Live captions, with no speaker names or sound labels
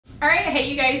All right, hey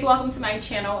you guys, welcome to my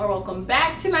channel, or welcome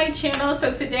back to my channel.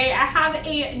 So today I have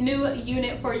a new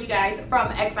unit for you guys from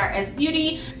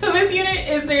Xrsbeauty. So this unit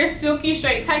is their silky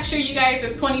straight texture, you guys.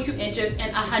 It's 22 inches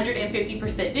and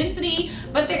 150% density,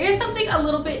 but there is something a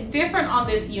little bit different on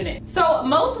this unit. So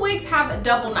most wigs have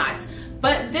double knots,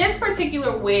 but this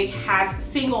particular wig has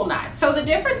single knots. So the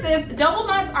difference is double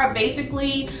knots are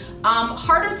basically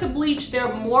harder to bleach.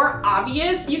 They're more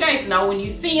obvious. You guys know when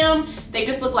you see them, they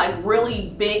just look like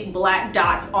really big black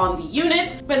dots on the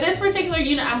unit. But this particular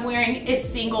unit I'm wearing is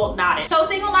single knotted. So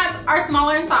single knots are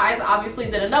smaller in size, obviously,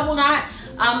 than a double knot.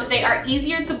 They are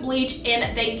easier to bleach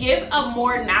and they give a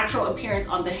more natural appearance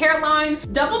on the hairline.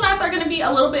 Double knots are gonna be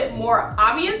a little bit more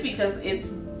obvious because it's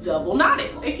double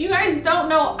knotted. If you guys don't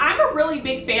know, I'm a really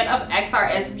big fan of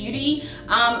Xrsbeauty.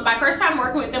 My first time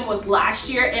working with them was last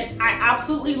year, and I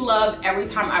absolutely love every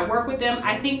time I work with them.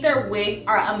 I think their wigs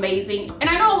are amazing, and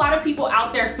I know a lot of people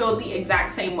out there feel the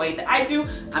exact same way that I do.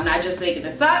 I'm not just making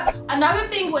this up. Another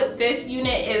thing with this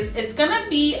unit is it's gonna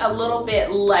be a little bit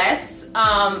less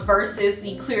versus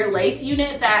the clear lace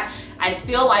unit that I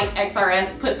feel like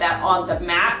XRS put that on the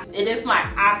map. It is my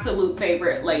absolute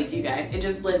favorite lace, you guys. It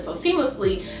just blends so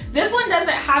seamlessly. This one doesn't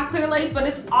have clear lace, but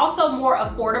it's also more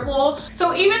affordable.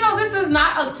 So even though this is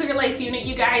not a clear lace unit,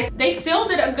 you guys, they still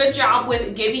did a good job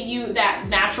with giving you that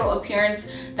natural appearance,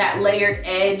 that layered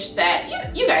edge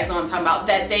that you guys know what I'm talking about,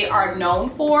 that they are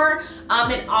known for,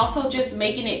 and also just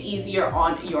making it easier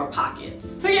on your pockets.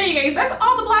 So yeah, you guys, that's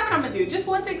all the blabbing I'm gonna do. Just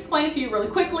want to explain to you really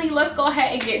quickly. Let's go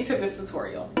ahead and get into this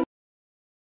tutorial.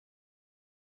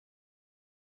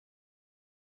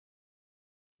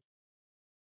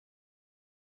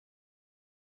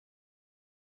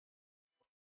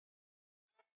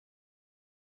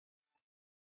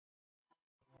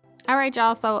 All right,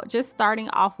 y'all, so just starting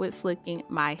off with slicking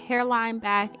my hairline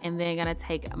back, and then gonna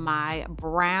take my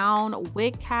brown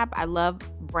wig cap. I love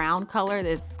brown color.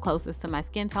 That's closest to my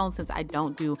skin tone since I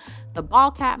don't do the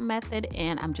ball cap method,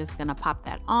 and I'm just gonna pop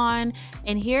that on.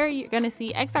 And here you're gonna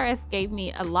see XRS gave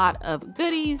me a lot of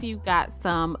goodies. You got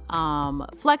some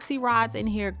flexi rods in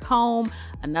here, comb,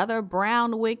 another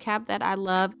brown wig cap that I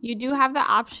love. You do have the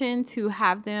option to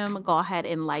have them go ahead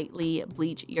and lightly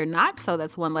bleach your knots, so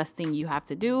that's one less thing you have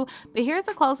to do. But here's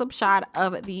a close-up shot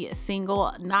of the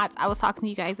single knots I was talking to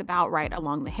you guys about right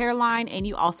along the hairline, and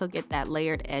you also get that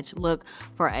layered edge look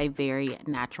for a very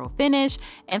natural finish.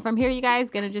 And from here, you guys,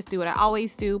 gonna just do what I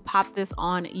always do, pop this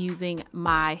on using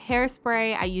my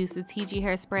hairspray. I use the TG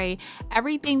hairspray.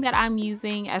 Everything that I'm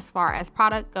using as far as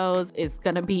product goes is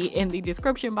gonna be in the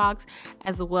description box,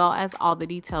 as well as all the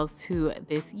details to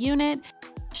this unit.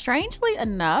 Strangely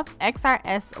enough,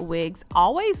 XRS wigs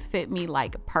always fit me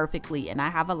like perfectly, and I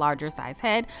have a larger size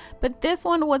head, but this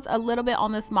one was a little bit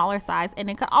on the smaller size, and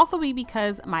it could also be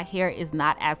because my hair is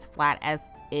not as flat as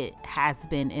it has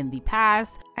been in the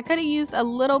past. I could have used a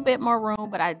little bit more room,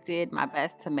 but I did my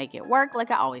best to make it work like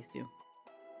I always do.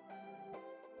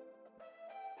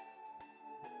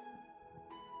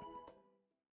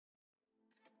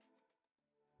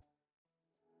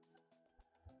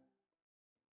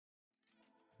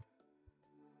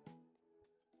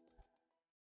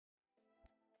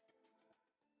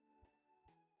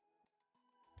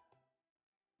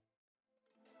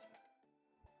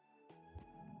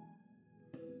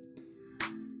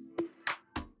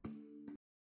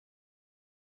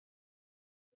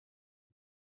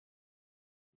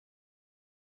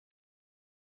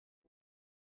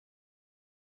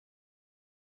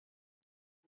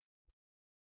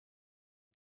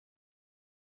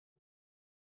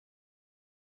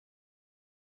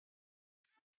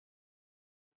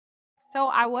 So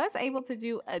I was able to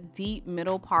do a deep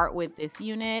middle part with this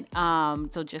unit.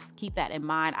 So just keep that in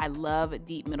mind. I love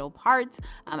deep middle parts.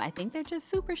 I think they're just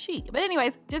super chic. But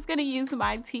anyways, just gonna use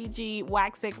my TG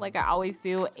wax stick like I always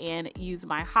do, and use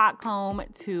my hot comb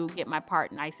to get my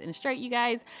part nice and straight, you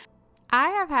guys. I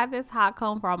have had this hot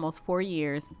comb for almost 4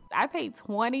 years. I paid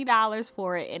 $20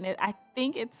 for it, and I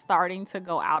think it's starting to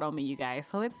go out on me, you guys.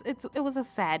 So it was a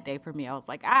sad day for me. I was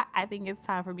like, I think it's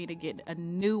time for me to get a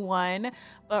new one.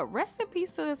 But rest in peace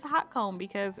to this hot comb,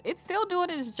 because it's still doing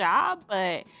its job,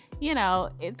 but you know,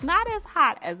 it's not as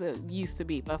hot as it used to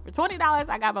be. But for $20,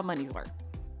 I got my money's worth.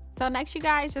 So next, you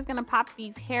guys, just gonna pop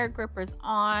these hair grippers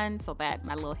on so that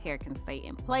my little hair can stay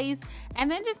in place,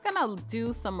 and then just gonna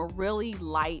do some really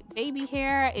light baby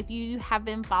hair. If you have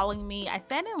been following me, I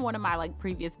said in one of my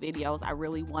previous videos I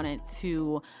really wanted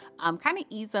to kind of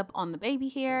ease up on the baby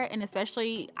hair, and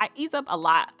especially I ease up a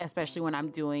lot, especially when I'm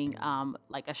doing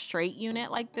like a straight unit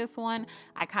like this one.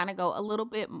 I kind of go a little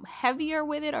bit heavier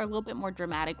with it, or a little bit more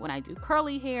dramatic when I do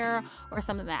curly hair or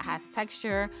something that has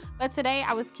texture. But today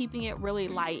I was keeping it really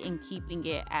light key in keeping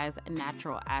it as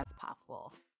natural as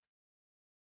possible.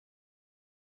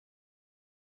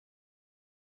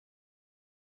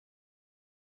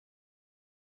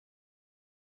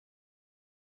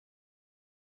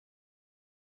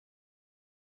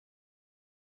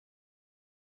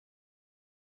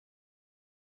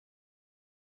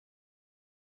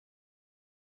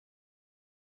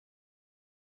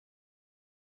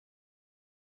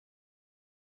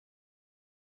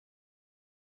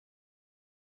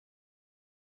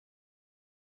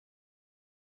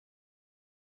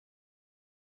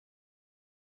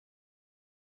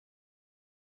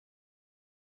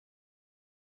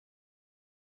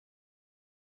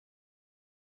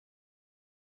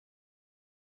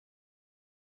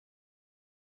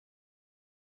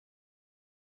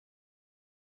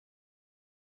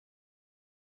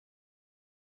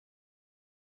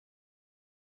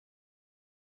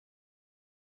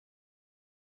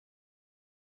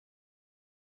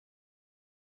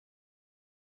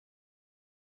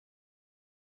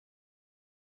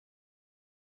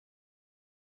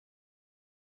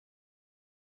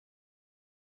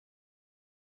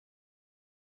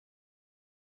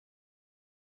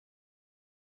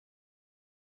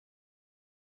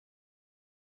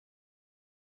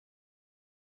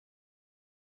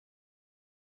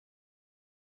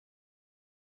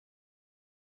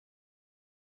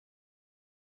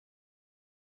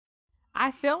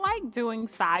 I feel like doing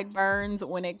sideburns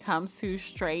when it comes to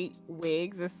straight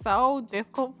wigs is so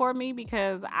difficult for me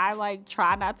because I like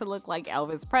try not to look like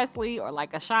Elvis Presley or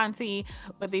like Ashanti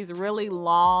with these really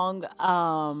long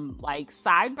like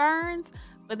sideburns.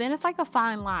 But then it's like a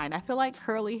fine line. I feel like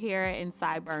curly hair and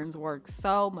sideburns work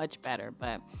so much better.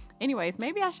 But anyways,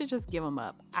 maybe I should just give them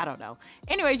up. I don't know.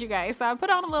 Anyways, you guys, so I put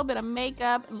on a little bit of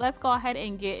makeup. Let's go ahead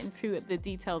and get into the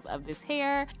details of this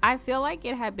hair. I feel like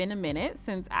it had been a minute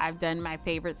since I've done my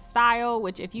favorite style,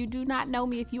 which if you do not know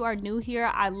me, if you are new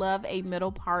here, I love a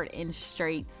middle part in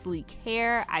straight, sleek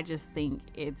hair. I just think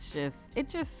it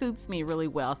just suits me really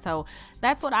well. So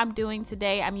that's what I'm doing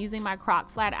today. I'm using my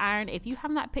Croc flat iron. If you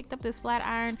have not picked up this flat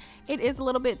iron, it is a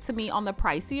little bit to me on the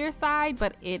pricier side,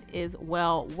 but it is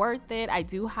well worth it. I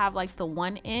do have like the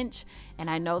 1 inch, and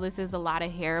I know this is a lot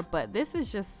of hair, but this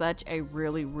is just such a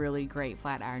really great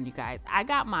flat iron, you guys. I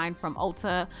got mine from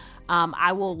Ulta.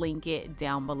 I will link it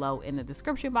down below in the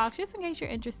description box just in case you're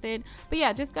interested. But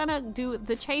yeah, just gonna do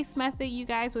the chase method, you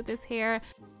guys, with this hair.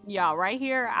 Y'all, right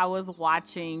here I was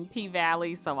watching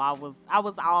P-Valley, so I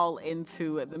was all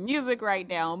into the music right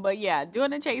now. But yeah,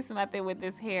 doing the chase method with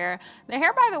this hair. The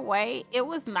hair, by the way, it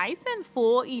was nice and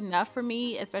full enough for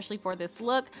me, especially for this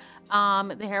look.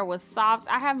 The hair was soft.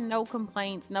 I have no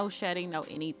complaints, no shedding, no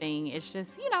anything. It's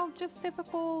just, you know, just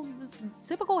typical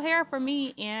hair for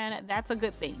me, and that's a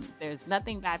good thing. There's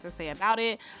nothing bad to say about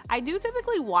it. I do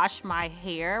typically wash my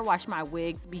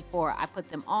wigs before I put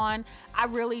them on. I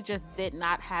really just did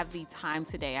not have the time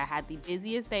today. I had the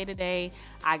busiest day today.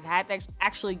 I had to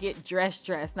actually get dressed,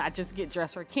 not just get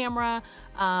dressed for camera.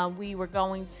 We were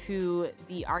going to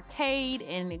the arcade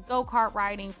and go-kart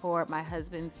riding for my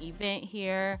husband's event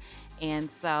here.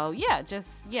 And so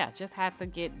just had to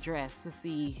get dressed to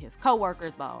see his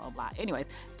coworkers, blah blah blah. Anyways,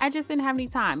 I just didn't have any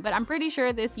time, but I'm pretty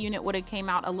sure this unit would have came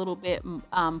out a little bit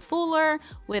fuller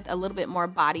with a little bit more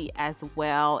body as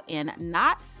well, and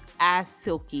not as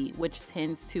silky, which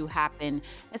tends to happen,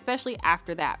 especially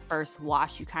after that first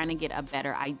wash. You kind of get a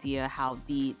better idea how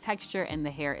the texture and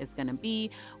the hair is going to be,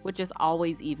 which is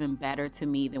always even better to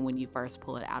me than when you first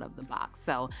pull it out of the box.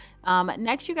 So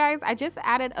next, you guys, I just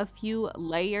added a few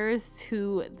layers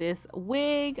to this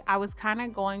wig. I was kind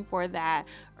of going for that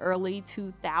early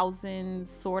 2000s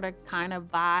sort of kind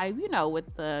of vibe, you know,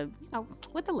 with the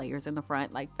layers in the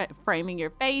front, like framing your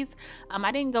face.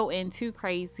 I didn't go in too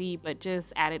crazy, but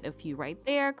just added a few right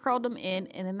there, curled them in,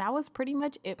 and then that was pretty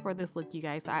much it for this look, you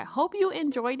guys. So I hope you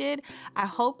enjoyed it. I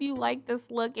hope you like this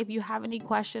look. If you have any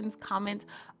questions, comments,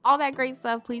 all that great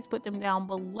stuff, please put them down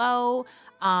below.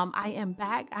 I am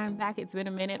back. It's been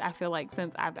a minute. I feel like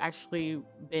since I've actually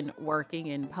been working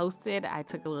and posted. I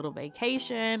took a little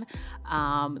vacation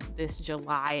this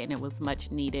July, and it was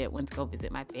much needed. Went to go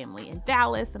visit my family in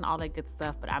Dallas and all that good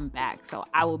stuff, but I'm back. So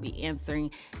I will be answering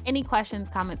any questions,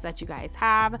 comments that you guys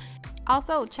have.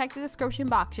 Also, check the description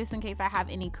box just in case I have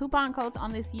any coupon codes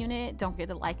on this unit. Don't forget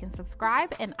to like and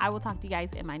subscribe, and I will talk to you guys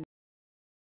in my